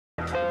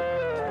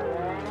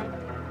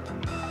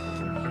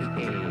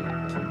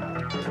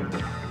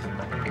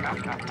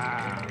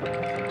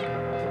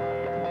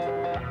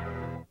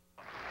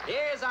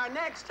Here's our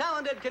next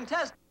talented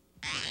contestant.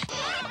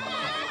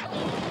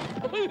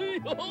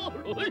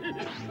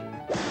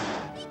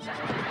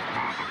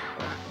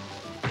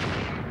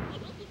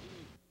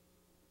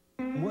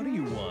 What do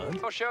you want?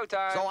 Oh,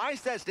 showtime. So I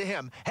says to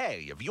him,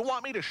 hey, if you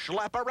want me to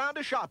schlep around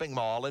a shopping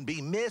mall and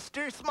be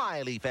Mr.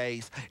 Smiley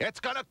Face, it's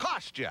gonna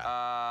cost you.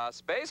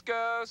 Space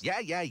Ghost.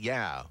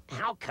 Yeah.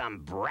 How come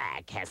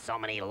Brak has so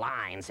many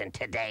lines in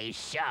today's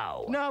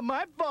show? Not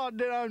my fault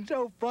that I'm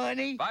so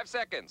funny. 5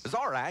 seconds.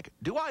 Zorak,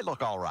 do I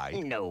look all right?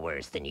 No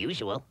worse than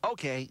usual.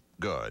 Okay,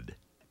 good.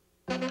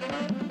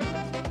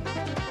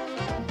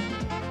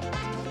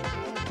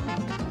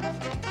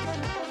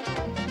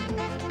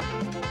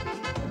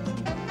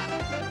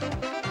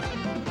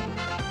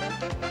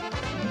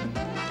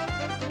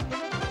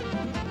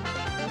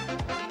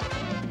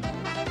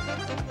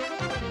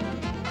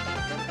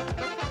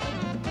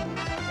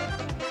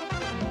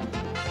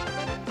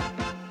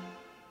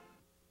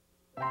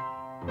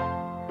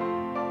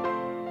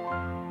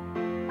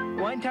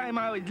 One time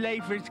I was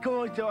late for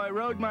school, so I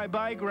rode my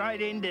bike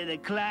right into the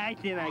class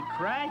and I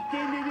crashed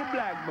into the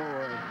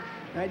blackboard.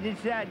 I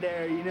just sat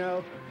there, you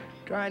know,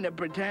 trying to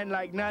pretend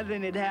like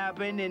nothing had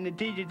happened, and the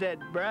teacher said,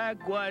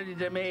 Brak, what is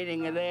the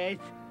meaning of this?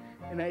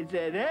 And I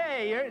said,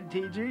 hey, you're the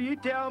teacher, you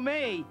tell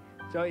me.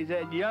 So he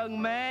said, young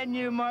man,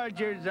 you march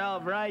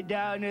yourself right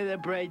down to the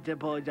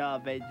principal's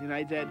office. And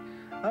I said,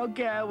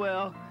 okay, I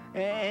will.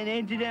 And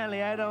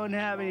incidentally, I don't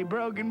have any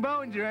broken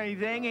bones or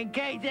anything in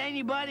case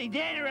anybody's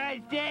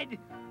interested.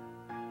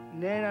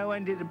 And then I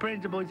went to the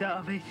principal's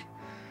office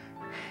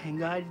and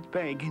got his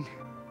spanking.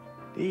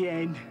 The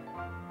end.